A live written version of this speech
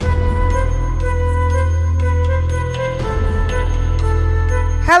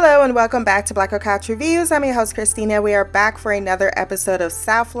Hello and welcome back to Black Girl Couch Reviews. I'm your host, Christina. We are back for another episode of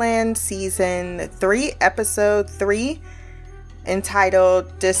Southland Season 3, Episode 3,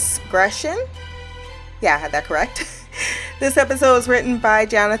 entitled Discretion. Yeah, I had that correct. This episode was written by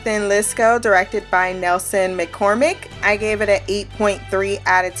Jonathan Lisco, directed by Nelson McCormick. I gave it an 8.3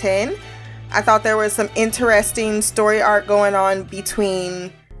 out of 10. I thought there was some interesting story arc going on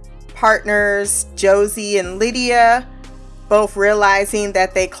between partners Josie and Lydia, both realizing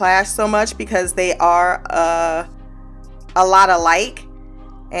that they clash so much because they are a lot alike.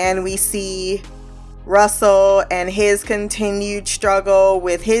 And we see Russell and his continued struggle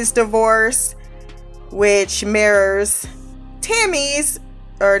with his divorce, which mirrors Tammy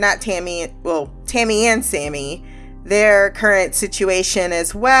and Sammy, their current situation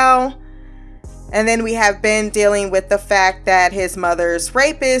as well. And then we have Ben dealing with the fact that his mother's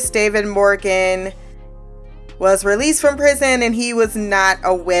rapist, David Morgan, was released from prison and he was not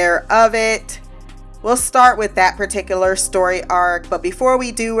aware of it. We'll start with that particular story arc. But before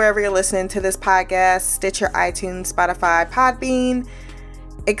we do, wherever you're listening to this podcast, Stitcher, iTunes, Spotify, Podbean,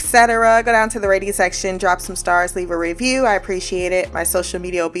 etc., go down to the rating section, drop some stars, leave a review. I appreciate it. My social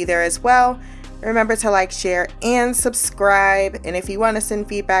media will be there as well. Remember to like, share, and subscribe. And if you want to send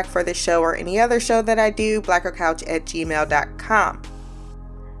feedback for this show or any other show that I do, blackgirlcouch@gmail.com.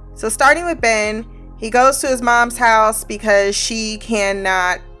 So starting with Ben, he goes to his mom's house because she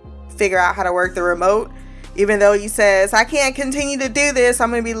cannot figure out how to work the remote. Even though he says, I can't continue to do this, I'm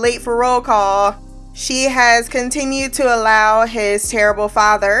going to be late for roll call. She has continued to allow his terrible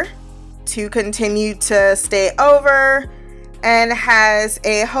father to continue to stay over and has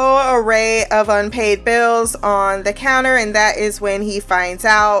a whole array of unpaid bills on the counter. And that is when he finds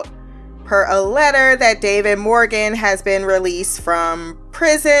out, per a letter, that David Morgan has been released from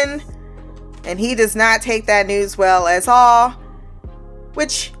prison. And he does not take that news well at all,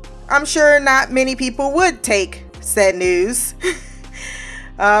 which I'm sure not many people would take said news.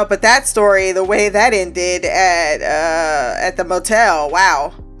 But that story, the way that ended at the motel,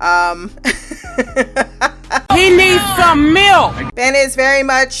 wow. He needs some milk. Ben is very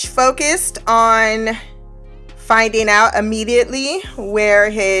much focused on finding out immediately where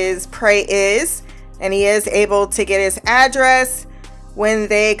his prey is, and he is able to get his address when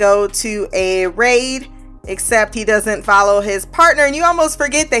they go to a raid, except he doesn't follow his partner, and you almost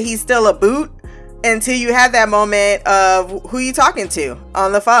forget that he's still a boot until you have that moment of who you talking to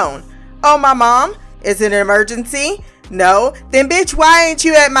on the phone. Oh, my mom? Is it an emergency? No. Then bitch, why ain't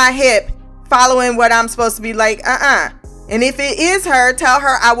you at my hip following what I'm supposed to be like? And if it is her, tell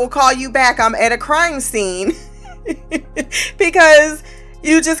her I will call you back. I'm at a crime scene. Because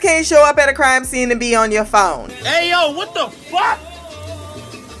you just can't show up at a crime scene and be on your phone. Hey, yo, what the fuck?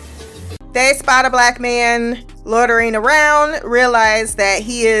 They spot a black man loitering around, realize that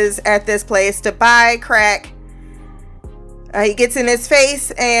he is at this place to buy crack. He gets in his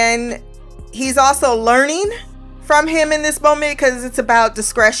face, and he's also learning from him in this moment because it's about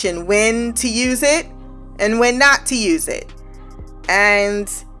discretion, when to use it and when not to use it. And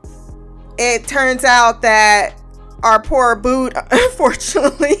it turns out that our poor boot,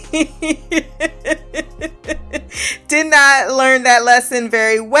 unfortunately, did not learn that lesson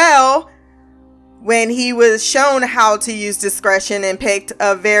very well when he was shown how to use discretion and picked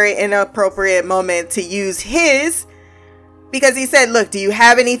a very inappropriate moment to use his, because he said, look, do you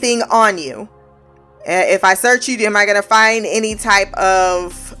have anything on you? If I search you, am I going to find any type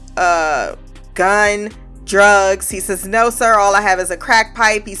of gun, drugs? He says, no, sir. All I have is a crack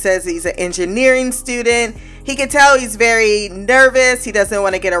pipe. He says he's an engineering student. He can tell he's very nervous. He doesn't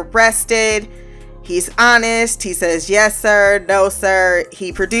want to get arrested. He's honest. He says, yes, sir. No, sir.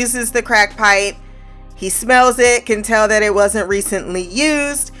 He produces the crack pipe. He smells it, can tell that it wasn't recently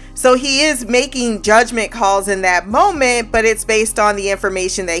used. So he is making judgment calls in that moment, but it's based on the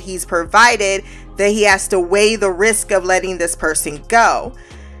information that he's provided, that he has to weigh the risk of letting this person go.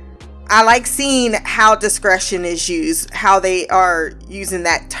 I like seeing how discretion is used, how they are using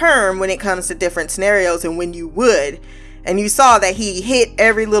that term when it comes to different scenarios and when you would. And you saw that he hit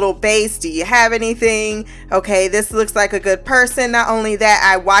every little base. Do you have anything? Okay, this looks like a good person. Not only that,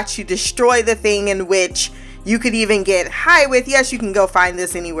 I watch you destroy the thing in which you could even get high with. Yes, you can go find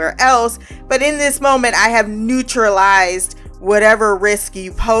this anywhere else. But in this moment, I have neutralized whatever risk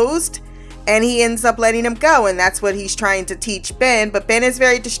you posed. And he ends up letting him go. And that's what he's trying to teach Ben. But Ben is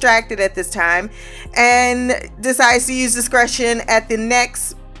very distracted at this time and decides to use discretion at the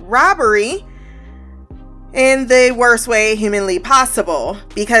next robbery in the worst way humanly possible,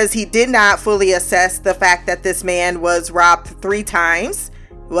 because he did not fully assess the fact that this man was robbed 3 times.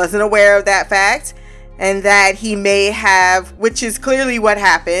 He wasn't aware of that fact. and that he may have, which is clearly what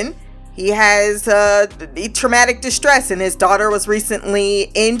happened, he has traumatic distress, and his daughter was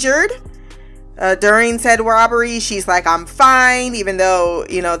recently injured during said robbery. She's like, I'm fine, even though,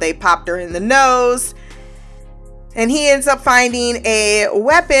 they popped her in the nose. And he ends up finding a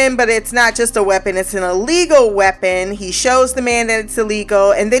weapon, but it's not just a weapon, it's an illegal weapon. He shows the man that it's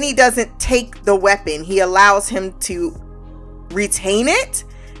illegal, and then he doesn't take the weapon. He allows him to retain it,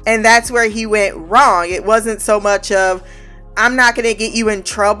 and that's where he went wrong. It wasn't so much of, I'm not going to get you in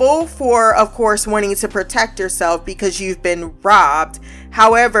trouble for, of course, wanting to protect yourself because you've been robbed.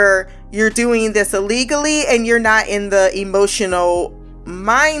 However, you're doing this illegally, and you're not in the emotional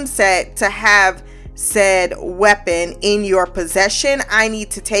mindset to have said weapon in your possession. I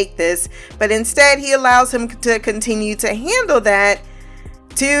need to take this. But instead, he allows him to continue to handle that,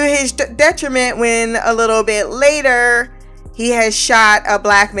 to his detriment, when a little bit later he has shot a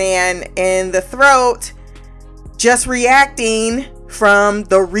black man in the throat, just reacting from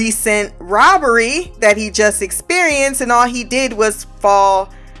the recent robbery that he just experienced, and all he did was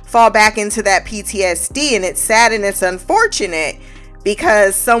fall back into that PTSD. And it's sad and it's unfortunate,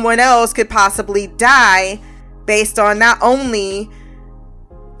 because someone else could possibly die based on not only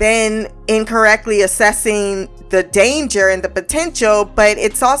been incorrectly assessing the danger and the potential, but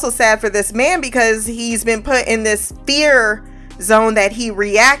it's also sad for this man because he's been put in this fear zone that he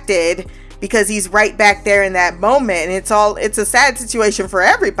reacted, because he's right back there in that moment. And it's a sad situation for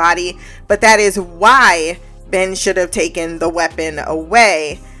everybody, but that is why Ben should have taken the weapon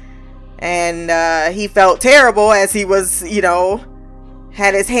away. And he felt terrible as he was,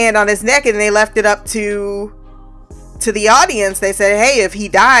 had his hand on his neck, and they left it up to the audience. They said, hey, if he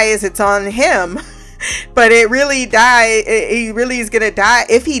dies, it's on him. But he really is gonna die.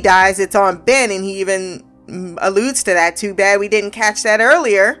 If he dies, it's on Ben, and he even alludes to that. Too bad we didn't catch that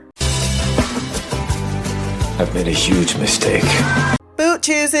earlier. I've made a huge mistake. Boot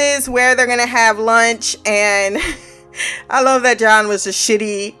chooses where they're gonna have lunch, and I love that John was just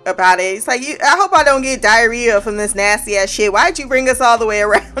shitty about it. He's like, I hope I don't get diarrhea from this nasty ass shit. Why'd you bring us all the way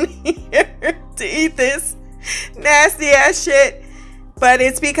around here to eat this nasty ass shit? But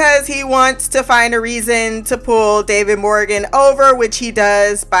it's because he wants to find a reason to pull David Morgan over, which he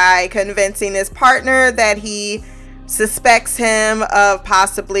does by convincing his partner that he suspects him of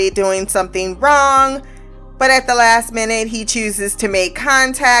possibly doing something wrong. But at the last minute, he chooses to make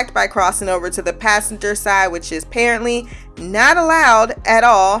contact by crossing over to the passenger side, which is apparently not allowed at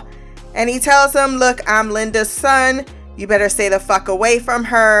all. And he tells him, look, I'm Linda's son. You better stay the fuck away from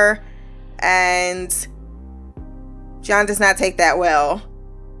her. And John does not take that well.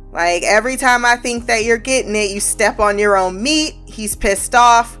 Like, every time I think that you're getting it, you step on your own meat. He's pissed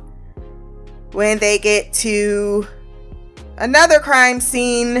off. When they get to another crime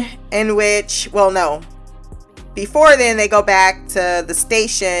scene in which, before then, they go back to the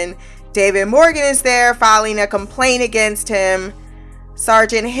station. David Morgan is there filing a complaint against him.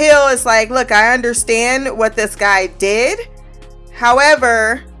 Sergeant Hill is like, look, I understand what this guy did.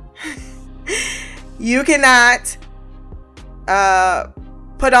 However, you cannot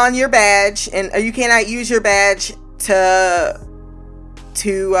put on your badge, and you cannot use your badge to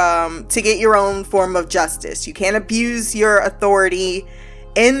get your own form of justice. You can't abuse your authority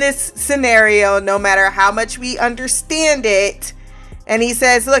in this scenario, no matter how much we understand it. And he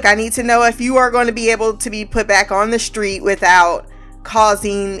says, look, I need to know if you are going to be able to be put back on the street without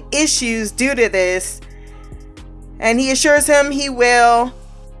causing issues due to this. And he assures him he will.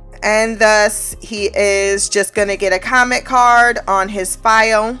 And thus, he is just going to get a comment card on his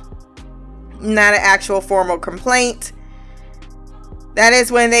file, not an actual formal complaint. That is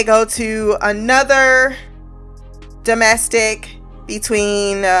when they go to another domestic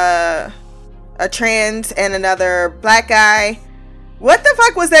between a trans and another black guy. What the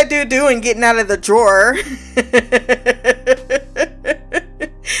fuck was that dude doing getting out of the drawer?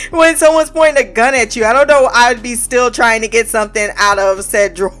 When someone's pointing a gun at you, I don't know, I'd be still trying to get something out of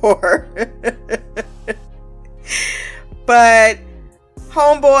said drawer. But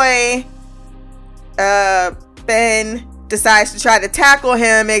homeboy, Ben, decides to try to tackle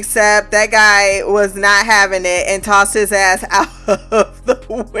him, except that guy was not having it and tossed his ass out of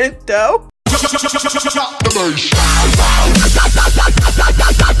the window.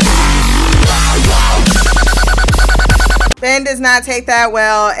 Ben does not take that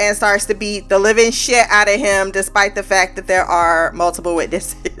well and starts to beat the living shit out of him, despite the fact that there are multiple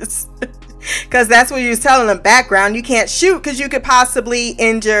witnesses. Because that's what he was telling them, background, you can't shoot because you could possibly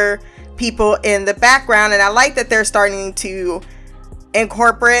injure people in the background. And I like that they're starting to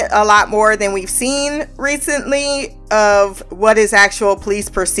incorporate a lot more than we've seen recently of what is actual police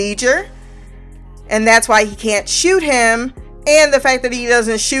procedure. and that's why he can't shoot him, and the fact that he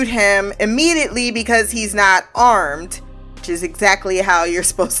doesn't shoot him immediately because he's not armed, which is exactly how you're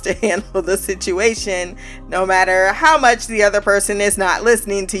supposed to handle the situation. No matter how much the other person is not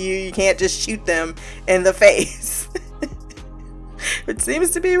listening to you, you can't just shoot them in the face. Which seems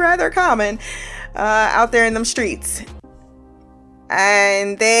to be rather common out there in them streets.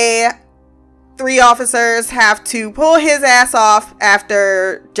 And three officers have to pull his ass off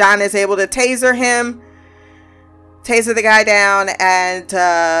after John is able to taser the guy down, and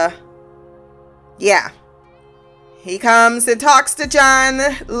he comes and talks to John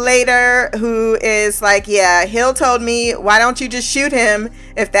later, who is like, yeah, Hill told me, why don't you just shoot him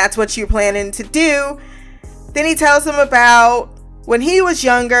if that's what you're planning to do? Then he tells him about when he was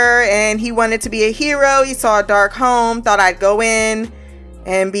younger and he wanted to be a hero. He saw a dark home, thought I'd go in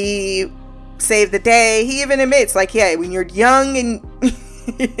and save the day. He even admits, like, yeah, when you're young and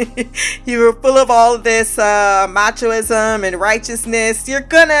you were full of all of this machoism and righteousness,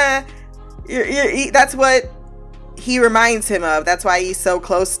 that's what he reminds him of. That's why he's so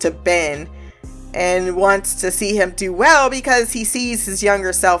close to Ben and wants to see him do well, because he sees his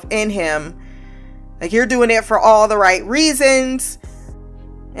younger self in him. Like, you're doing it for all the right reasons.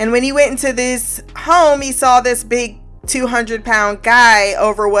 And when he went into this home, he saw this big 200-pound guy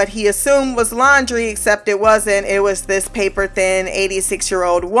over what he assumed was laundry, except it wasn't. It was this paper-thin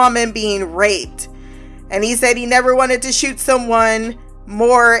 86-year-old woman being raped. And he said he never wanted to shoot someone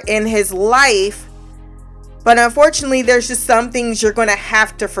more in his life. But unfortunately, there's just some things you're going to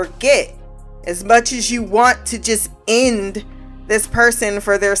have to forget. As much as you want to just end this person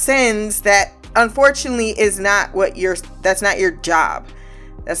for their sins, that unfortunately is not that's not your job.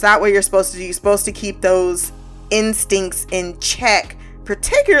 That's not what you're supposed to do. You're supposed to keep those instincts in check,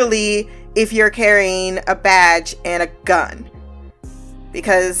 particularly if you're carrying a badge and a gun.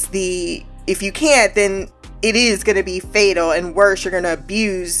 Because if you can't, then it is going to be fatal, and worse, you're going to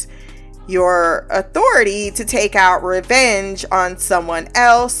abuse your authority to take out revenge on someone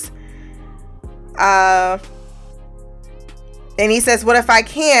else. And he says, what if I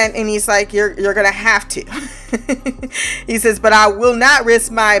can't? And he's like, you're going to have to. He says, but I will not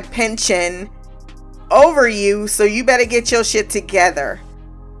risk my pension over you, so you better get your shit together.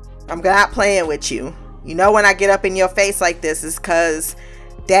 I'm not playing with you. You know, when I get up in your face like this, is because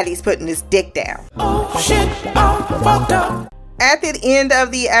daddy's putting his dick down. Oh shit, I'm fucked up. At the end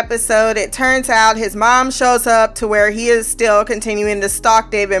of the episode, it turns out his mom shows up to where he is still continuing to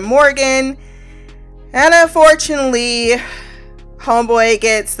stalk David Morgan. And unfortunately, homeboy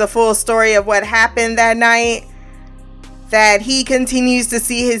gets the full story of what happened that night. That he continues to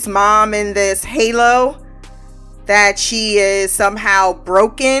see his mom in this halo. That she is somehow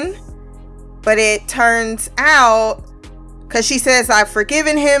broken. But it turns out, because she says, I've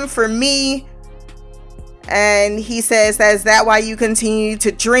forgiven him for me. And he says, is that why you continue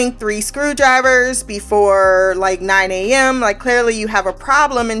to drink 3 screwdrivers before like 9 a.m.? Like, clearly you have a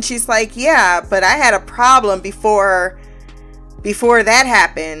problem. And she's like, yeah, but I had a problem before that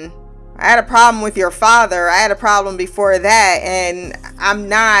happened. I had a problem with your father. I had a problem before that. And I'm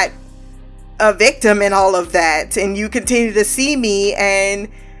not a victim in all of that. And you continue to see me. And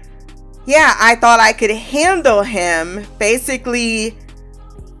yeah, I thought I could handle him. Basically,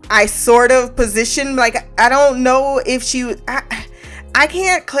 I sort of positioned, like, I don't know if I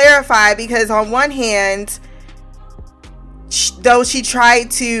can't clarify, because on one hand, though she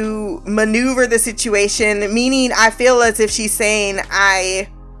tried to maneuver the situation, meaning I feel as if she's saying I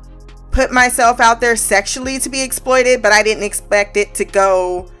put myself out there sexually to be exploited, but I didn't expect it to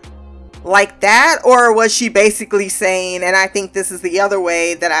go like that. Or was she basically saying, and I think this is the other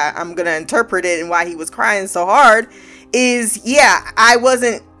way that I'm going to interpret it and why he was crying so hard, is, yeah, I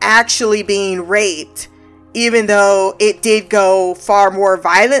wasn't actually being raped, even though it did go far more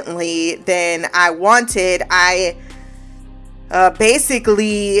violently than I wanted. I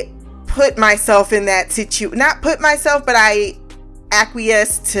basically put myself in that situation, not put myself, but I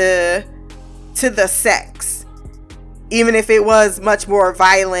acquiesced to the sex, even if it was much more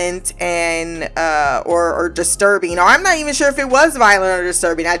violent and or disturbing. Or I'm not even sure if it was violent or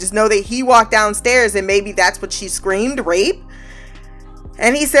disturbing. I just know that he walked downstairs and maybe that's what she screamed, rape.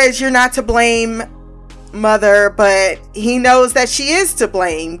 And he says, you're not to blame, mother, but he knows that she is to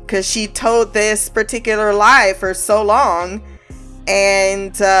blame because she told this particular lie for so long.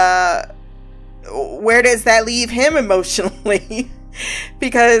 And where does that leave him emotionally?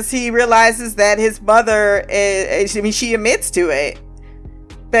 Because he realizes that his mother she admits to it.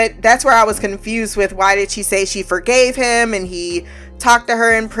 But that's where I was confused with, why did she say she forgave him and he talked to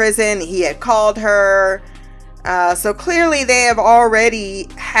her in prison? He had called her So clearly they have already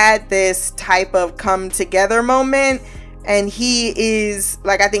had this type of come together moment, and he is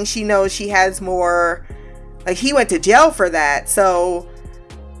like, I think she knows she has more, like he went to jail for that. So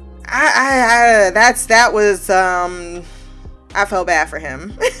I felt bad for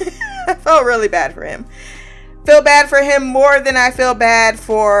him. I felt really bad for him. Feel bad for him more than I feel bad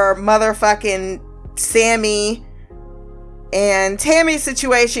for motherfucking Sammy and Tammy's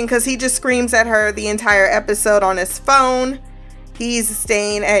situation, because he just screams at her the entire episode on his phone. He's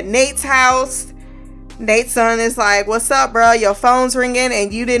staying at Nate's house. Nate's son is like, what's up, bro? Your phone's ringing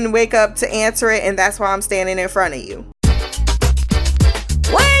and you didn't wake up to answer it, and that's why I'm standing in front of you.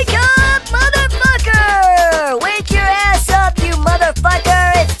 Wake up, motherfucker! Wake your ass up, you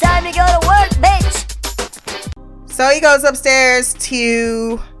motherfucker! It's time to go to work, bitch! So he goes upstairs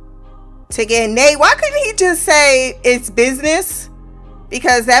to get Nate. Why couldn't he just say it's business?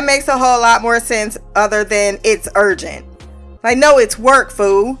 Because that makes a whole lot more sense other than it's urgent. Like, no, it's work,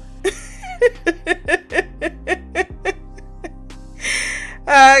 fool.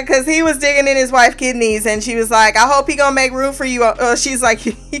 Because he was digging in his wife's kidneys, and she was like, I hope he gonna make room for you. She's like,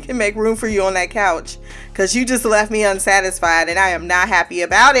 he can make room for you on that couch, because you just left me unsatisfied, and I am not happy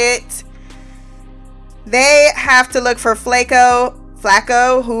about it. They have to look for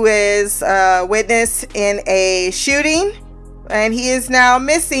Flacco, who is a witness in a shooting, and he is now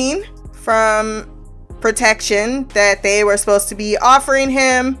missing from protection that they were supposed to be offering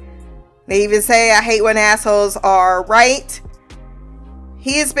him. They even say, I hate when assholes are right.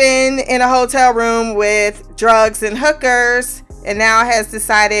 He's been in a hotel room with drugs and hookers, and now has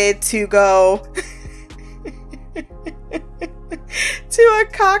decided to go to a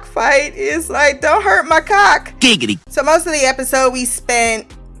cockfight. Is like, don't hurt my cock. Giggity. So most of the episode we spent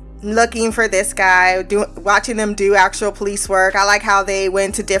looking for this guy, watching them do actual police work. I like how they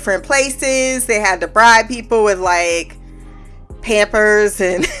went to different places. They had to bribe people with like Pampers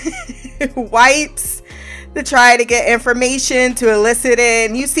and wipes to try to get information to elicit it.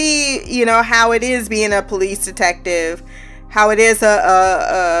 And you see, you know, how it is being a police detective, how it is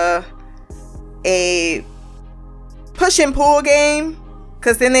a push and pull game.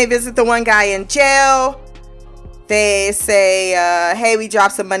 Because then they visit the one guy in jail. They say, hey, we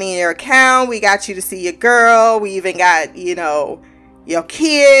dropped some money in your account. We got you to see your girl. We even got, you know, your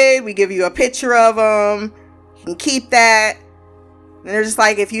kid. We give you a picture of him. You can keep that. And they're just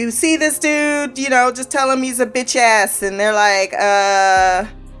like, if you see this dude, you know, just tell him he's a bitch ass. And they're like,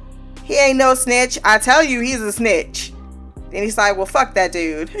 he ain't no snitch. I tell you, he's a snitch. And he's like, well, fuck that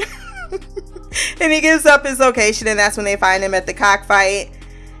dude. And he gives up his location, and that's when they find him at the cockfight.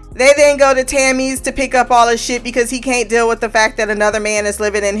 They then go to Tammy's to pick up all his shit because he can't deal with the fact that another man is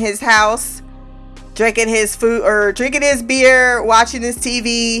living in his house, drinking his food or drinking his beer, watching his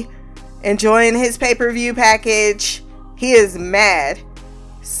TV, enjoying his pay-per-view package. He is mad.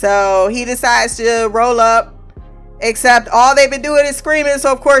 So he decides to roll up, except all they've been doing is screaming.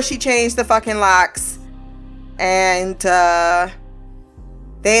 So of course she changed the fucking locks. And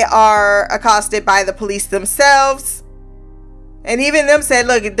they are accosted by the police themselves. And even them said,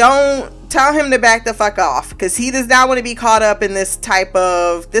 look, don't tell him to back the fuck off, because he does not want to be caught up in this type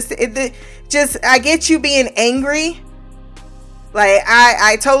of I get you being angry. Like,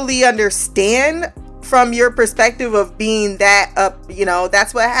 I totally understand from your perspective of being that up, you know,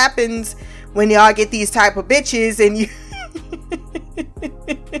 that's what happens when y'all get these type of bitches and you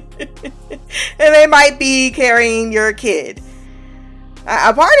and they might be carrying your kid.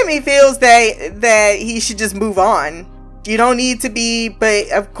 A part of me feels that he should just move on. You don't need to be,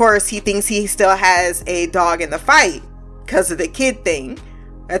 but of course he thinks he still has a dog in the fight because of the kid thing.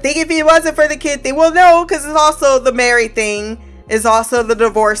 I think if it wasn't for the kid thing, well, no, because it's also the married thing, is also the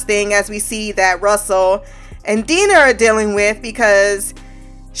divorce thing, as we see that Russell and Dina are dealing with, because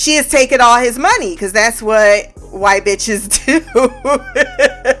she has taken all his money, because that's what white bitches do.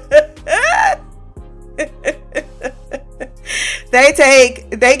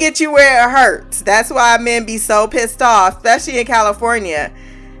 They get you where it hurts. That's why men be so pissed off, especially in California.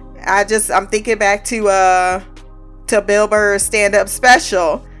 I'm thinking back to Bill Burr's stand-up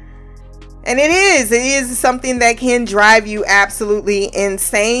special. And it is something that can drive you absolutely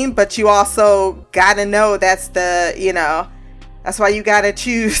insane, but you also gotta know that's why you gotta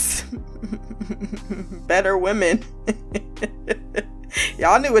choose better women.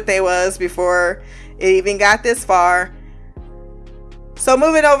 Y'all knew what they was before it even got this far. So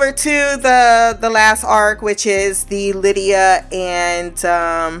moving over to the last arc, which is the Lydia and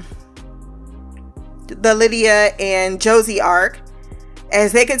Josie arc.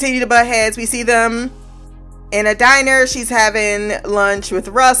 As they continue to butt heads, we see them in a diner. She's having lunch with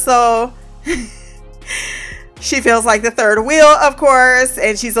Russell. She feels like the third wheel, of course,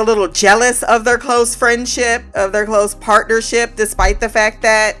 and she's a little jealous of their close friendship, of their close partnership, despite the fact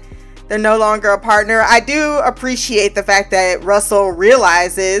that they're no longer a partner. I do appreciate the fact that Russell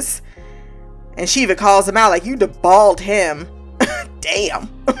realizes, and she even calls him out, like, you deballed him. Damn.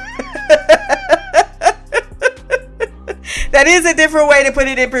 That is a different way to put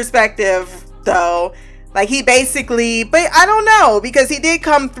it in perspective, though. Like, he basically, but I don't know, because he did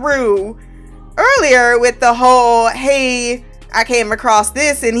come through earlier with the whole, hey, I came across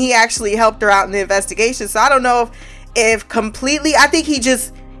this, and he actually helped her out in the investigation. So I don't know if completely, I think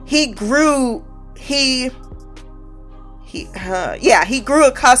he grew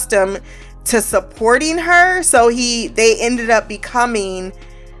accustomed to supporting her. So they ended up becoming,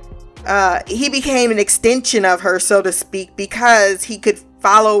 he became an extension of her, so to speak, because he could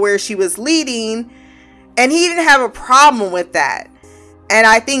follow where she was leading, and he didn't have a problem with that. And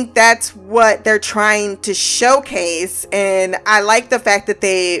I think that's what they're trying to showcase. And I like the fact that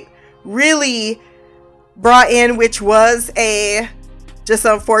they really brought in, which was a just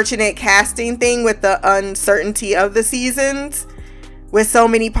unfortunate casting thing with the uncertainty of the seasons, with so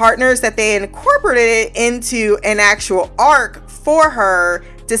many partners, that they incorporated it into an actual arc for her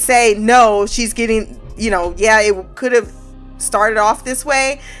to say, no, she's getting, yeah, it could have started off this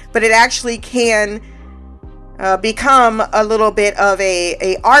way, but it actually can become a little bit of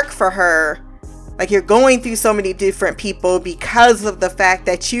a arc for her. Like, you're going through so many different people because of the fact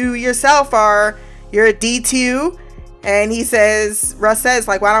that you yourself you're a D2. And Russ says,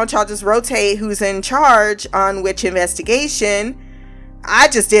 like, why don't y'all just rotate who's in charge on which investigation? I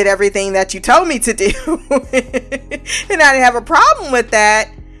just did everything that you told me to do. And I didn't have a problem with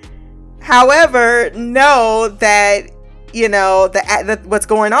that. However, know that, what's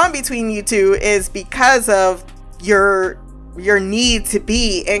going on between you two is because of your need to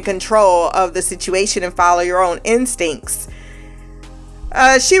be in control of the situation and follow your own instincts.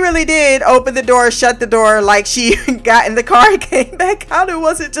 She really did open the door, shut the door, like she got in the car and came back out and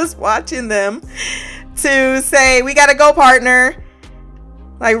wasn't just watching them, to say, we gotta go, partner.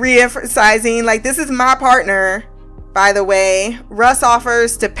 Like, re-emphasizing, like, this is my partner, by the way. Russ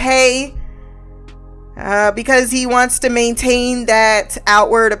offers to pay because he wants to maintain that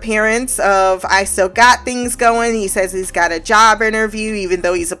outward appearance of, I still got things going. He says he's got a job interview, even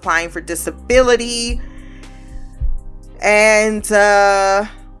though he's applying for disability. And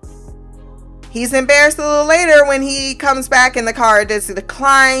he's embarrassed a little later when he comes back and the card is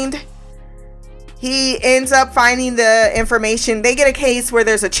declined. He ends up finding the information. They get a case where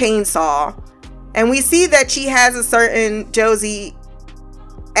there's a chainsaw. And we see that she has a certain Josie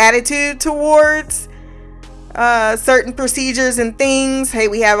attitude towards certain procedures and things. Hey,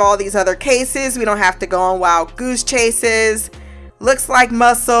 we have all these other cases. We don't have to go on wild goose chases. Looks like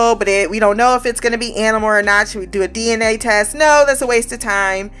muscle, but we don't know if it's going to be animal or not. Should we do a DNA test? No, that's a waste of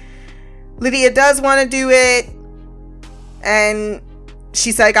time. Lydia does want to do it. And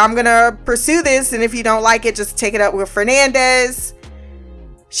she's like, I'm going to pursue this. And if you don't like it, just take it up with Fernandez.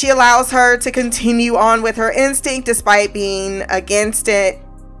 She allows her to continue on with her instinct despite being against it,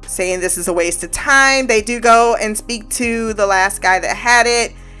 saying this is a waste of time. They do go and speak to the last guy that had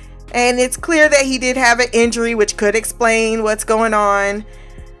it. And it's clear that he did have an injury, which could explain what's going on.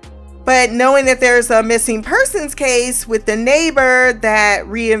 But knowing that there's a missing persons case with the neighbor, that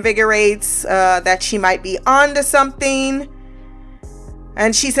reinvigorates that she might be onto something.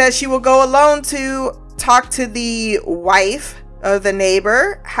 And she says she will go alone to talk to the wife of the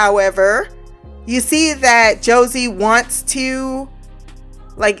neighbor. However, you see that Josie wants to,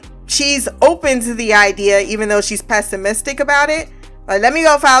 like, she's open to the idea, even though she's pessimistic about it. Like, let me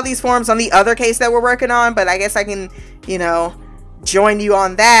go file these forms on the other case that we're working on, but I guess I can, join you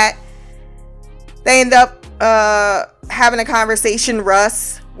on that. They end up having a conversation,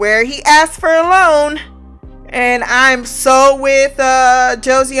 Russ, where he asks for a loan. And I'm so with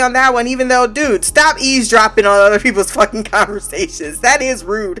Josie on that one, even though, dude, stop eavesdropping on other people's fucking conversations. That is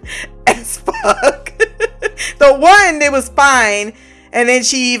rude as fuck. The one, it was fine. And then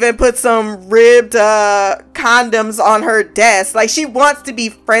she even put some ribbed condoms on her desk. Like, she wants to be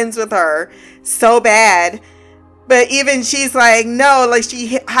friends with her so bad. But even she's like, no, like,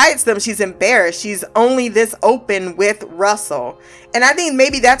 she hides them. She's embarrassed. She's only this open with Russell. And I think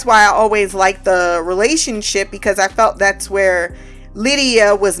maybe that's why I always liked the relationship, because I felt that's where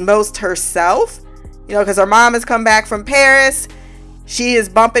Lydia was most herself. Because her mom has come back from Paris. She is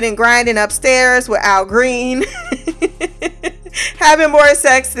bumping and grinding upstairs with Al Green. Having more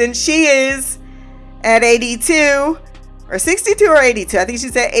sex than she is at 82 or 62 or 82. I think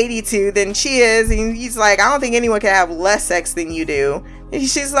she's at 82 than she is. And he's like, I don't think anyone can have less sex than you do.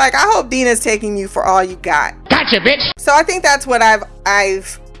 She's like, I hope Dina's taking you for all you got. Gotcha, bitch. So I think that's what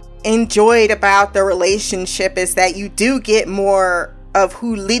I've enjoyed about the relationship, is that you do get more of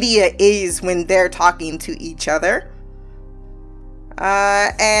who Lydia is when they're talking to each other.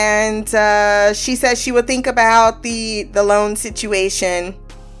 And she says she would think about the loan situation.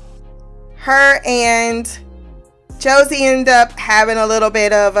 Her and Josie end up having a little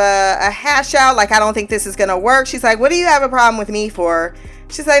bit of a hash out. Like, I don't think this is gonna work. She's like, what do you have a problem with me for?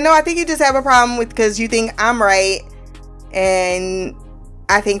 She's like, no, I think you just have a problem with because you think I'm right and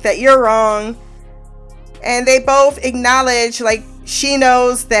I think that you're wrong. And they both acknowledge, like, she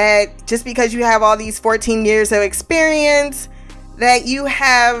knows that just because you have all these 14 years of experience, that you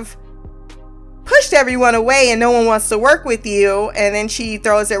have pushed everyone away and no one wants to work with you. And then she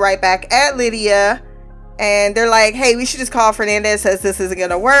throws it right back at Lydia. And they're like, hey, we should just call Fernandez, says this isn't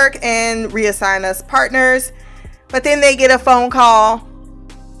going to work, and reassign us partners. But then they get a phone call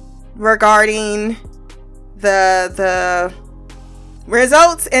regarding the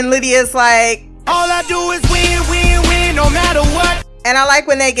results. And Lydia's like, all I do is win, no matter what. And I like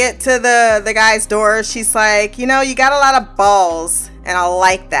when they get to the guy's door, she's like, you know, you got a lot of balls. And I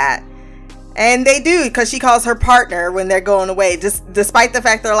like that. And they do, because she calls her partner when they're going away. Just despite the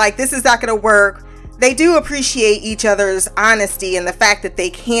fact they're like, this is not going to work. They do appreciate each other's honesty and the fact that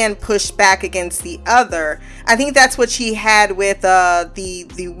they can push back against the other. I think that's what she had with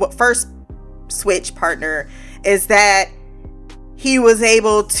the first switch partner, is that he was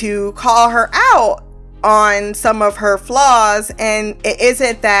able to call her out on some of her flaws. And it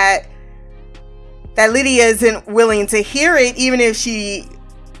isn't that Lydia isn't willing to hear it, even if she,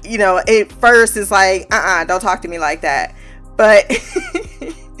 you know, at first is like, don't talk to me like that. But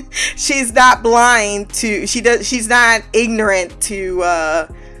she's not blind to, she's not ignorant to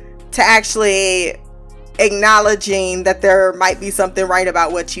actually acknowledging that there might be something right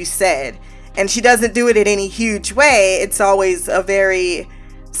about what you said. And she doesn't do it in any huge way. It's always a very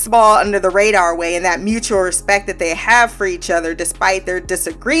small, under the radar way. And that mutual respect that they have for each other, despite their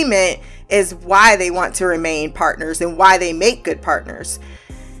disagreement, is why they want to remain partners and why they make good partners.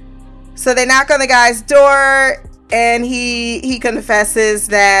 So they knock on the guy's door, and he confesses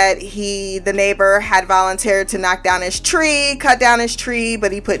that the neighbor had volunteered to cut down his tree,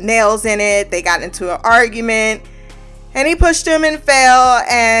 but he put nails in it. They got into an argument, and he pushed him and fell,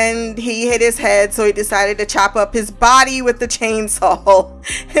 and he hit his head, so he decided to chop up his body with the chainsaw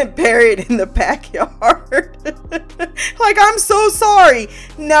and bury it in the backyard. Like, I'm so sorry.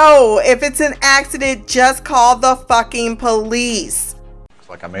 No, if it's an accident, just call the fucking police. Looks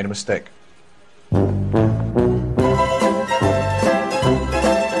like I made a mistake.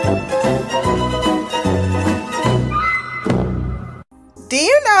 Do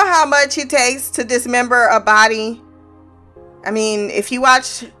you know how much it takes to dismember a body? I mean, if you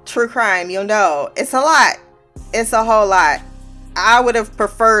watch true crime, you'll know. It's a lot. It's a whole lot. I would have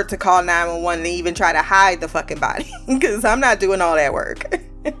preferred to call 911 and even try to hide the fucking body, because I'm not doing all that work.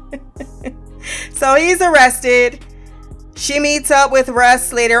 So he's arrested. She meets up with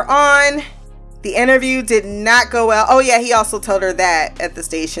Russ later on. The interview did not go well. Oh yeah, he also told her that at the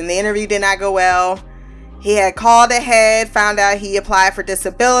station. The interview did not go well. He had called ahead, found out he applied for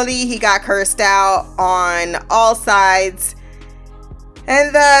disability. He got cursed out on all sides.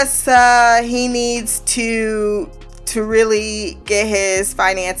 And thus, he needs to really get his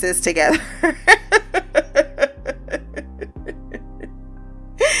finances together.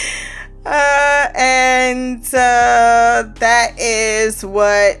 That is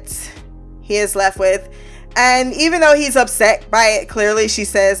what he is left with. And even though he's upset by it, clearly she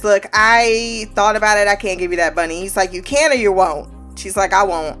says, look, I thought about it. I can't give you that money. He's like, you can or you won't. She's like, I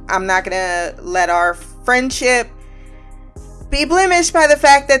won't. I'm not going to let our friendship be blemished by the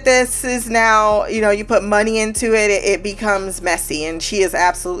fact that this is now, you know, you put money into it, it becomes messy. And she is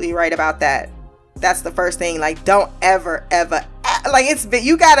absolutely right about that. That's the first thing. Like, don't ever, like,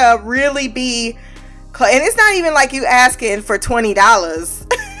 you gotta really be, and it's not even like you asking for $20.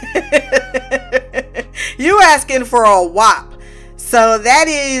 You asking for a whop. So that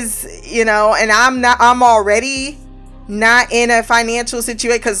is, you know, and I'm already not in a financial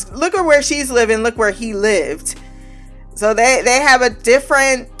situation, because look at where she's living, look where he lived. So they have a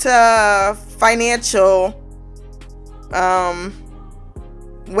different financial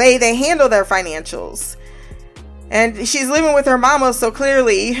way they handle their financials. And she's living with her mama, so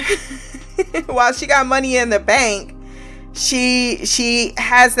clearly while she got money in the bank, she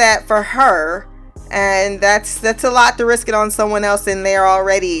has that for her, and that's a lot to risk it on someone else, and they're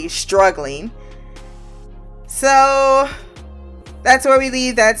already struggling. So that's where we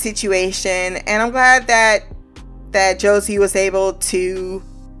leave that situation. And I'm glad that that Josie was able to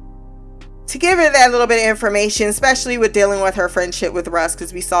give her that little bit of information, especially with dealing with her friendship with Russ,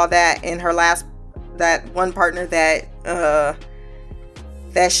 because we saw that in her that one partner that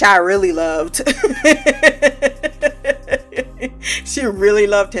Shy really loved. She really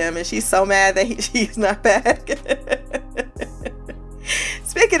loved him, and she's so mad that he's not back.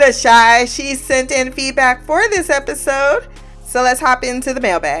 Speaking of Shy, she sent in feedback for this episode, so let's hop into the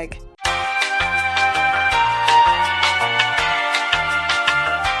mailbag.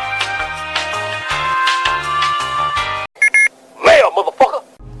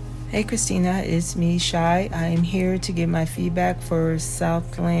 Hey Christina, it's me, Shy. I am here to give my feedback for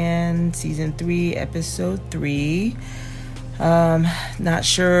Southland Season 3, Episode 3. Not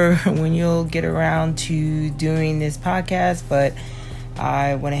sure when you'll get around to doing this podcast, but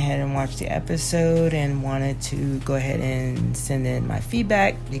I went ahead and watched the episode and wanted to go ahead and send in my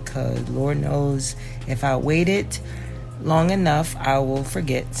feedback, because Lord knows if I waited long enough, I will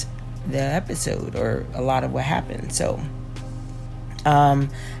forget the episode or a lot of what happened. So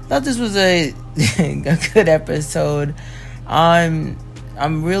thought this was a good episode. I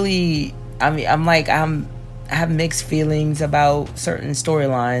have mixed feelings about certain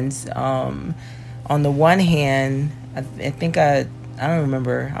storylines. On the one hand, I don't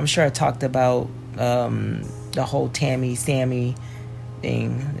remember. I'm sure I talked about the whole Tammy, Sammy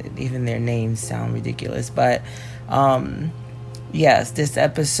thing. Even their names sound ridiculous. But yes, this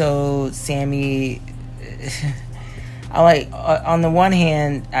episode, Sammy. On the one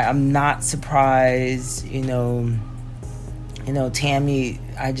hand, I'm not surprised, Tammy,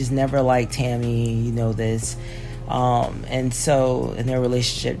 I just never liked Tammy, this, and their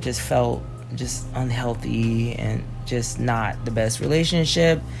relationship just felt just unhealthy and just not the best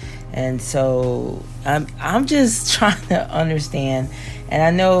relationship, and so I'm just trying to understand, and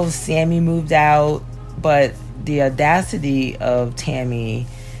I know Sammy moved out, but the audacity of Tammy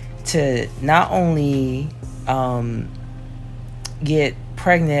to not only get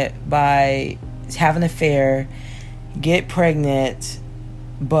pregnant by having an affair, get pregnant,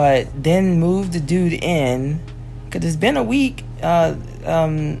 but then move the dude in, because it's been a week.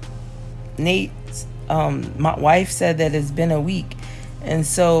 Nate's my wife said that it's been a week, and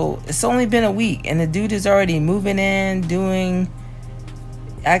so it's only been a week, and the dude is already moving in,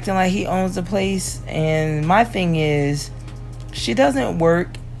 acting like he owns the place. And my thing is, she doesn't work,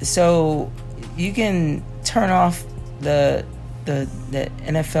 so you can turn off the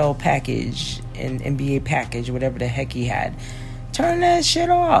NFL package and NBA package, whatever the heck he had. Turn that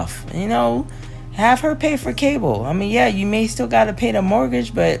shit off. Have her pay for cable. I mean, yeah, you may still got to pay the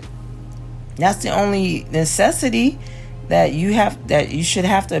mortgage, but that's the only necessity that you should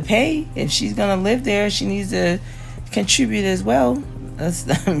have to pay. If she's gonna live there, she needs to contribute as well.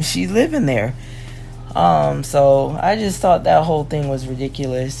 She's living there. So I just thought that whole thing was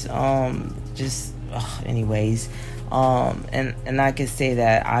ridiculous. Anyways. And I can say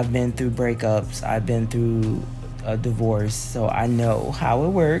that I've been through breakups, I've been through a divorce, so I know how it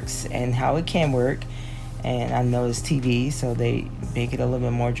works and how it can work, and I know it's TV, so they make it a little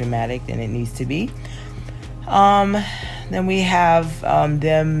bit more dramatic than it needs to be. Then we have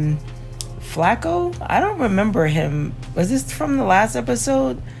them Flacco. I don't remember him. Was this from the last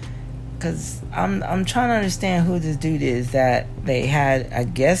episode? Because I'm trying to understand who this dude is that they had. I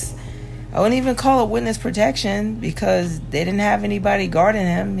guess I wouldn't even call it witness protection, because they didn't have anybody guarding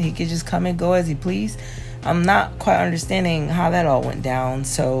him. He could just come and go as he pleased. I'm not quite understanding how that all went down.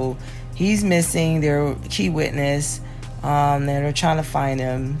 So he's missing, their key witness. They're trying to find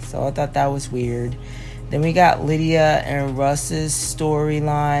him. So I thought that was weird. Then we got Lydia and Russ's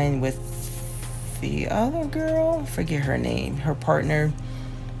storyline with the other girl. Forget her name. Her partner.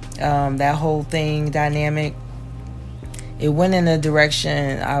 That whole thing, dynamic. It went in a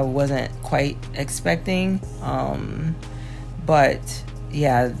direction I wasn't quite expecting. But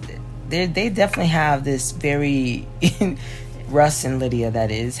yeah, they definitely have this very Russ and Lydia, that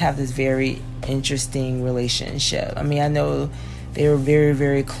is, have this very interesting relationship. I mean, I know they were very,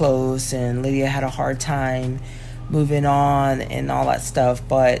 very close, and Lydia had a hard time moving on and all that stuff.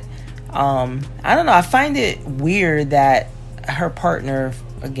 But I don't know. I find it weird that her partner,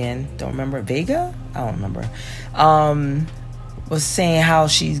 again, don't remember, Vega? I don't remember. Was saying how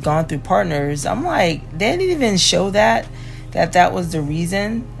she's gone through partners. I'm like, they didn't even show that was the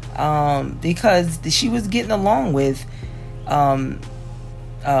reason. Because she was getting along with the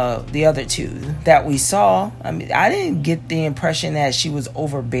other two that we saw. I mean, I didn't get the impression that she was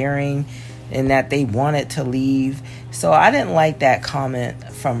overbearing and that they wanted to leave. So I didn't like that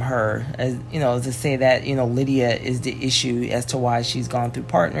comment from her, as, to say that, Lydia is the issue as to why she's gone through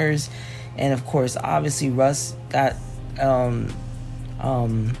partners And of course, obviously Russ got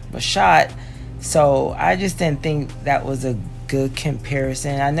was shot. So I just didn't think that was a good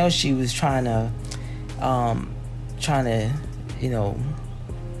comparison. I know she was trying to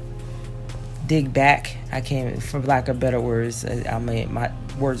dig back. I can't, for lack of better words, I mean, my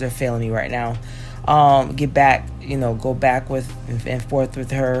words are failing me right now. Get back, go back with and forth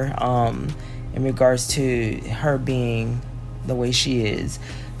with her in regards to her being the way she is.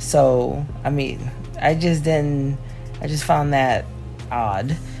 So I mean, I just found that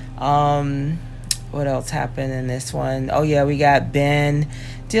odd. What else happened in this one? Oh yeah, we got Ben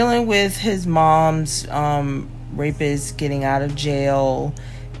dealing with his mom's rapist getting out of jail,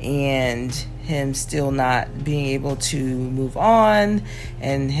 and him still not being able to move on,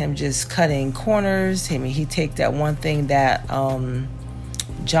 and him just cutting corners. I mean, he take that one thing that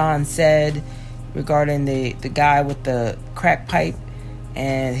John said regarding the guy with the crack pipe,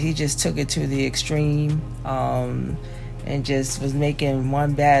 and he just took it to the extreme, and just was making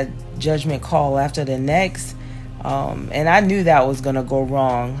one bad judgment call after the next. And I knew that was gonna go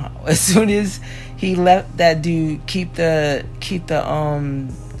wrong as soon as he let that dude keep the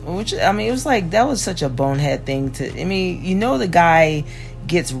which, I mean, it was like, that was such a bonehead thing to, I mean, the guy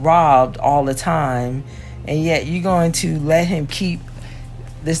gets robbed all the time, and yet you're going to let him keep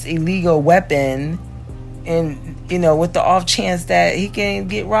this illegal weapon, and with the off chance that he can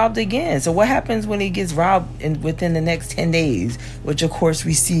get robbed again. So what happens when he gets robbed within the next 10 days, which of course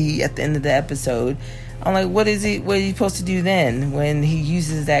we see at the end of the episode? I'm like, what is he supposed to do then when he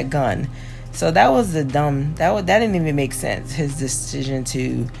uses that gun? So that was that didn't even make sense, his decision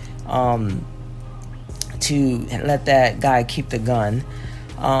to let that guy keep the gun.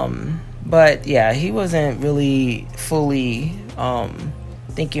 But yeah, he wasn't really fully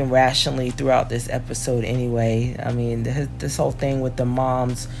thinking rationally throughout this episode anyway. I mean, this whole thing with the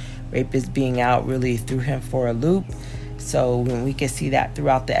mom's rapist being out really threw him for a loop. So when we can see that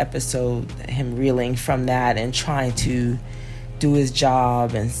throughout the episode, him reeling from that and trying to do his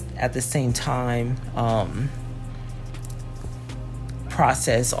job, and at the same time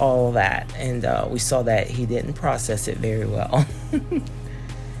process all of that, and we saw that he didn't process it very well.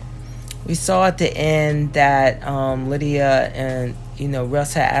 We saw at the end that Lydia and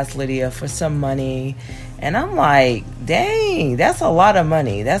Russ had asked Lydia for some money, and I'm like, dang, that's a lot of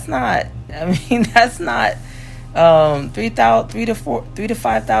money. That's not, I mean, that's not $3,000 to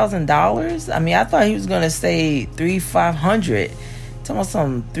 $5,000. I mean, I thought he was gonna say $300-500. It's almost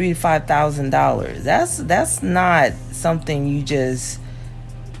some $3,000 to $5,000. That's not something you just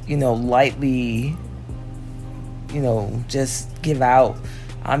lightly just give out.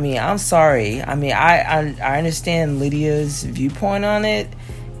 I mean, I'm sorry. I mean, I understand Lydia's viewpoint on it,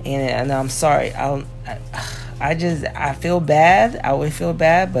 and I'm sorry. I feel bad. I would feel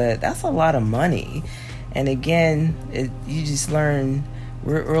bad, but that's a lot of money. And again, you just learn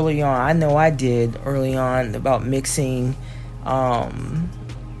early on. I know I did early on about mixing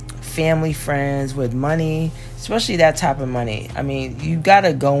family, friends with money, especially that type of money. I mean, you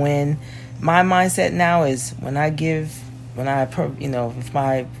gotta go in. My mindset now is if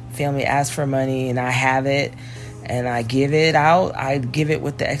my family asks for money and I have it and I give it out, I give it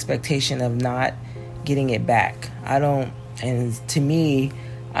with the expectation of not getting it back. And to me,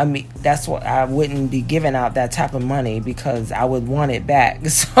 I mean, that's what I wouldn't be giving out, that type of money, because I would want it back.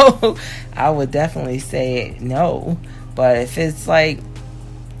 So I would definitely say no. But if it's like,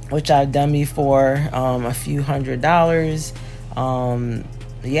 which I've done before, a few $100s,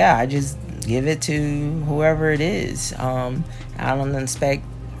 yeah, I just give it to whoever it is. I don't expect,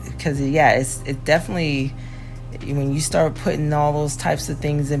 because yeah, it's definitely, when you start putting all those types of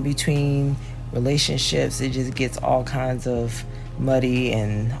things in between relationships, it just gets all kinds of muddy,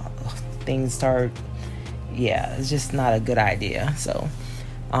 and things start, yeah, it's just not a good idea. So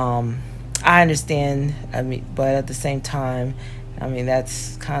I understand, I mean, but at the same time, I mean,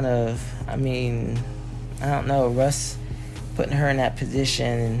 that's kind of, I mean, I don't know, Russ putting her in that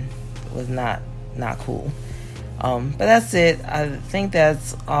position was not cool. But that's it. I think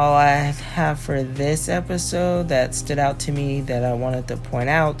that's all I have for this episode that stood out to me that I wanted to point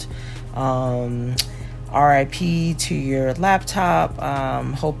out. RIP to your laptop.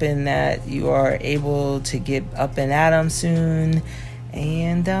 Hoping that you are able to get up and at 'em soon.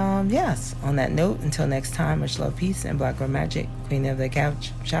 And yes, on that note, until next time, much love, peace, and Black Girl Magic. Queen of the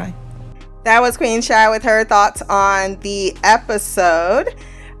Couch, Shy. That was Queen Shy with her thoughts on the episode.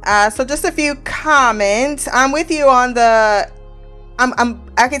 So just a few comments. I'm with you on I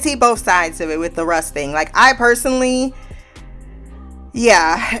can see both sides of it with the Russ thing. Like, I personally,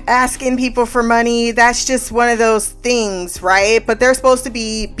 Yeah, asking people for money, that's just one of those things, right? But they're supposed to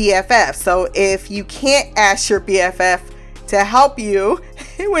be BFF. So if you can't ask your BFF to help you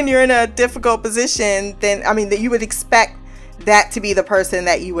when you're in a difficult position, then, I mean, that you would expect that to be the person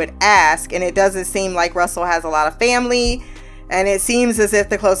that you would ask. And it doesn't seem like Russell has a lot of family. And it seems as if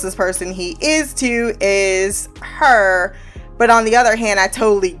the closest person he is to is her. But on the other hand, I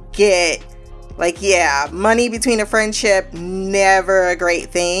totally get, like, yeah, money between a friendship, never a great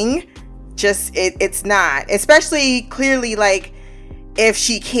thing. Just, it's not. Especially clearly, like, if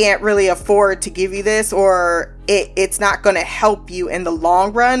she can't really afford to give you this, or it's not going to help you in the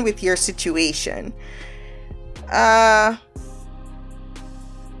long run with your situation.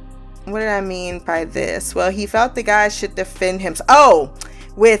 What did I mean by this? Well, he felt the guy should defend himself. Oh,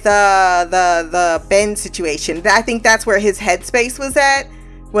 with the Ben situation. I think that's where his headspace was at,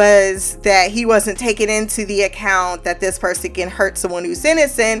 was that he wasn't taking into the account that this person can hurt someone who's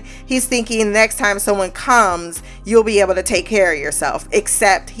innocent. He's thinking next time someone comes, you'll be able to take care of yourself.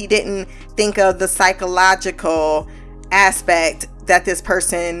 Except he didn't think of the psychological aspect that this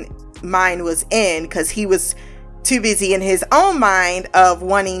person mind was in, because he was too busy in his own mind of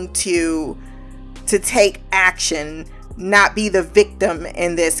wanting to take action, not be the victim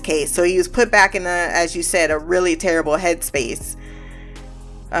in this case. So he was put back in as you said, a really terrible headspace.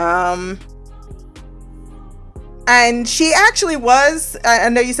 And she actually was, I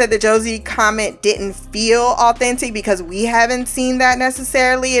know you said the Josie comment didn't feel authentic because we haven't seen that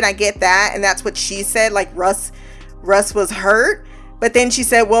necessarily, and I get that, and that's what she said, like Russ was hurt. But then she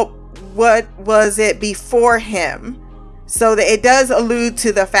said, well, what was it before him? So that it does allude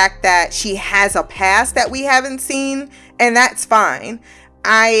to the fact that she has a past that we haven't seen, and that's fine.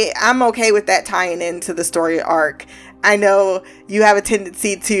 I'm okay with that tying into the story arc. I know you have a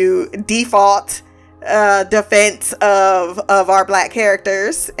tendency to default defense of our black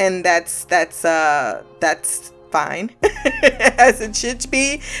characters, and that's fine as it should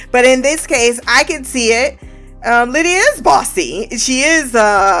be. But in this case, I can see it. Lydia is bossy. She is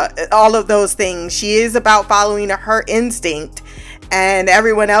all of those things. She is about following her instinct, and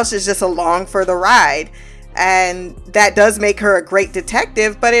everyone else is just along for the ride. And that does make her a great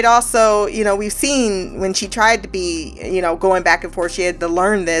detective, but it also, you know, we've seen when she tried to be, you know, going back and forth, she had to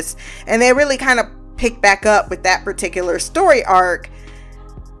learn this, and they really kind of picked back up with that particular story arc,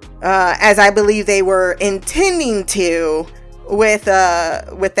 as I believe they were intending to with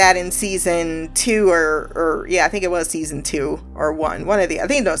that in season 2 or yeah, I think it was season 2 or 1 of the, I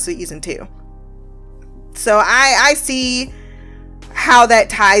think it was season 2. So I see how that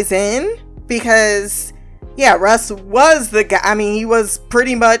ties in, because yeah, Russ was the guy. I mean, he was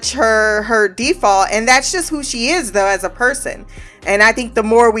pretty much her default, and that's just who she is though as a person. And I think the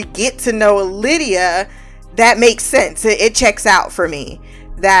more we get to know Lydia, that makes sense. It checks out for me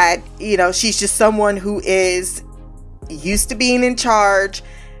that, you know, she's just someone who is used to being in charge,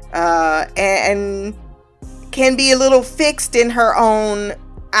 and can be a little fixed in her own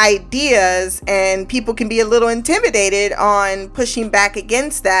ideas, and people can be a little intimidated on pushing back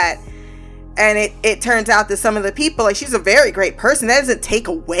against that. And it turns out that some of the people, like, she's a very great person. That doesn't take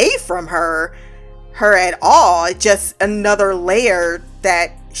away from her at all. It's just another layer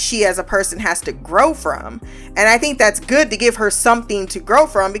that she as a person has to grow from. And I think that's good to give her something to grow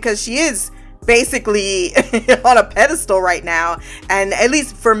from, because she is basically on a pedestal right now. And at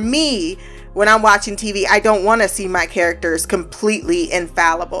least for me, when I'm watching TV, I don't want to see my characters completely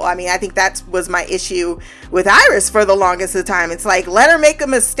infallible. I mean, I think that was my issue with Iris for the longest of the time. It's like, let her make a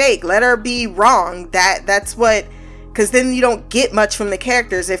mistake, let her be wrong. That's what, because then you don't get much from the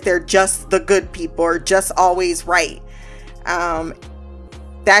characters if they're just the good people or just always right.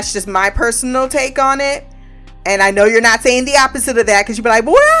 That's just my personal take on it. And I know you're not saying the opposite of that, because you'd be like,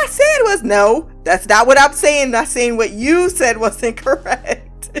 well, what I said was, no, that's not what I'm saying. I'm not saying what you said was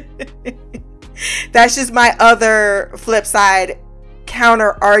incorrect. That's just my other flip side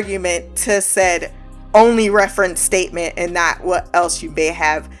counter argument to said only reference statement, and not what else you may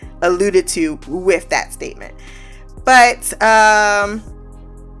have alluded to with that statement. But I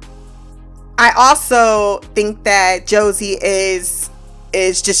also think that Josie is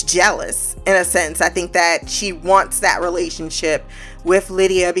just jealous in a sense. I think that she wants that relationship with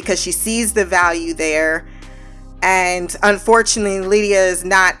Lydia because she sees the value there. And unfortunately, Lydia is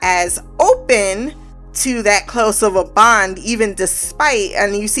not as open to that close of a bond, even despite,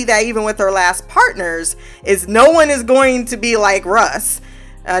 and you see that even with her last partners, is no one is going to be like Russ.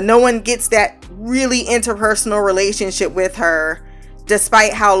 No one gets that really interpersonal relationship with her,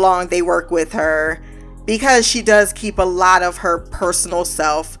 despite how long they work with her, because she does keep a lot of her personal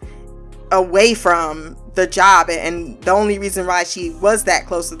self away from the job, and the only reason why she was that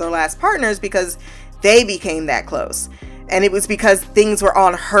close with her last partner is because they became that close, and it was because things were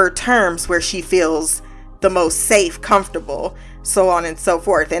on her terms where she feels the most safe, comfortable, so on and so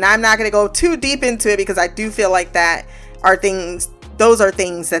forth. And I'm not going to go too deep into it because I do feel like those are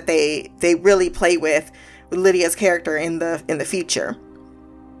things that they really play with Lydia's character in the future.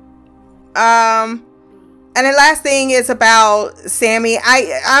 And the last thing is about Sammy.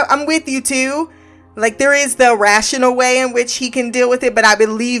 I'm with you too. Like, there is the rational way in which he can deal with it, but I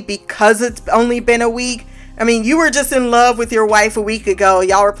believe because it's only been a week. I mean, you were just in love with your wife a week ago.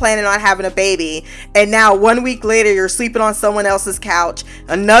 Y'all were planning on having a baby. And now 1 week later, you're sleeping on someone else's couch.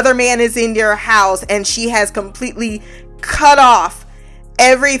 Another man is in your house and she has completely cut off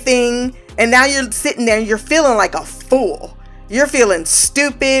everything. And now you're sitting there and you're feeling like a fool. You're feeling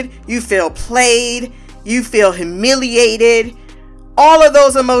stupid. You feel played. You feel humiliated. All of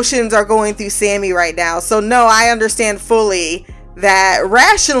those emotions are going through Sammy right now. So no, I understand fully that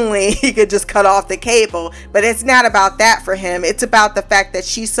rationally he could just cut off the cable, but it's not about that for him. It's about the fact that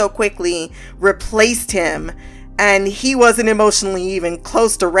she so quickly replaced him, and he wasn't emotionally even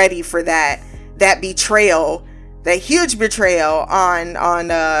close to ready for that betrayal, that huge betrayal on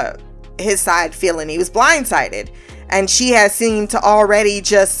his side feeling. He was blindsided, and she has seemed to already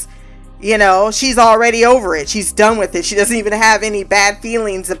just, you know, she's already over it. She's done with it. She doesn't even have any bad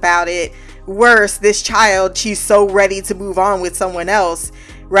feelings about it. Worse, this child, she's so ready to move on with someone else,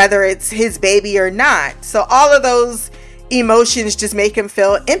 whether it's his baby or not. So all of those emotions just make him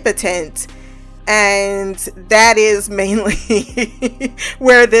feel impotent. And that is mainly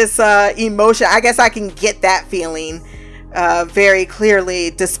where this emotion, I guess I can get that feeling very clearly,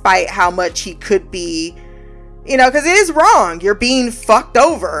 despite how much he could be, you know, because it is wrong. You're being fucked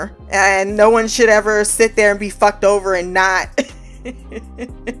over, and no one should ever sit there and be fucked over and not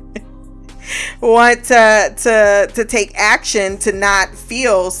want to take action, to not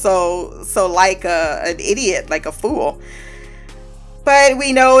feel so like an idiot, like a fool. But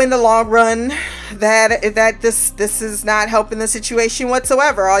we know in the long run that this is not helping the situation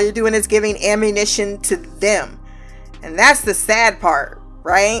whatsoever. All you're doing is giving ammunition to them, and that's the sad part,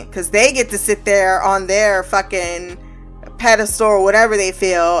 right? Because they get to sit there on their fucking pedestal or whatever they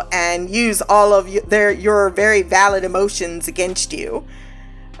feel and use all of your very valid emotions against you.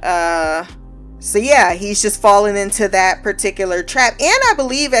 So yeah, he's just fallen into that particular trap. And I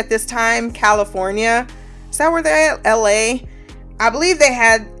believe at this time, California, is that where they're at? LA? I believe they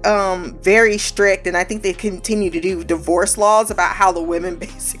had very strict, and I think they continue to do, divorce laws about how the women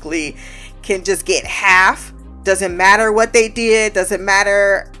basically can just get half. Doesn't matter what they did, doesn't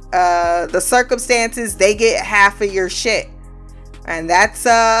matter the circumstances, they get half of your shit. And that's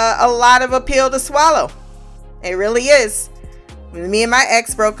a lot of a pill to swallow. It really is. When me and my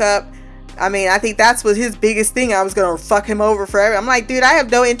ex broke up, I mean, I think that's was his biggest thing. I was gonna fuck him over forever. I'm like, dude, I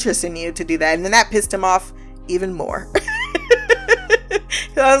have no interest in you to do that. And then that pissed him off even more.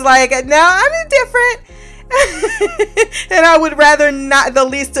 So I was like, no, I'm indifferent. And I would rather not, the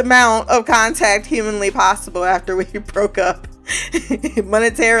least amount of contact humanly possible after we broke up,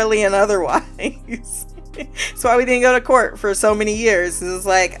 monetarily and otherwise. That's why we didn't go to court for so many years. It was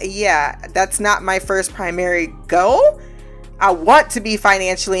like, yeah, that's not my first primary goal. I want to be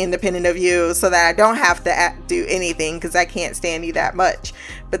financially independent of you so that I don't have to do anything, because I can't stand you that much.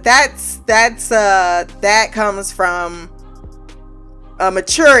 But that comes from a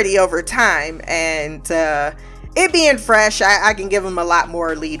maturity over time, and it being fresh, I can give him a lot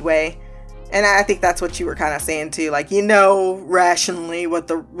more leadway. And I think that's what you were kind of saying too, like, you know, rationally what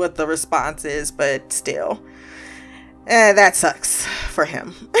the response is, but still, that sucks for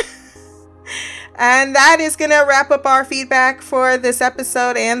him. And that is going to wrap up our feedback for this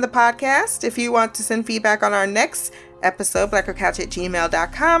episode and the podcast. If you want to send feedback on our next episode,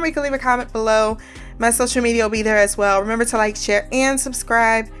 blackgirlcouch@gmail.com, or you can leave a comment below. My social media will be there as well. Remember to like, share, and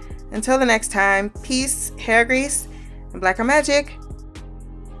subscribe. Until the next time, peace, hair grease, and Black Girl Magic.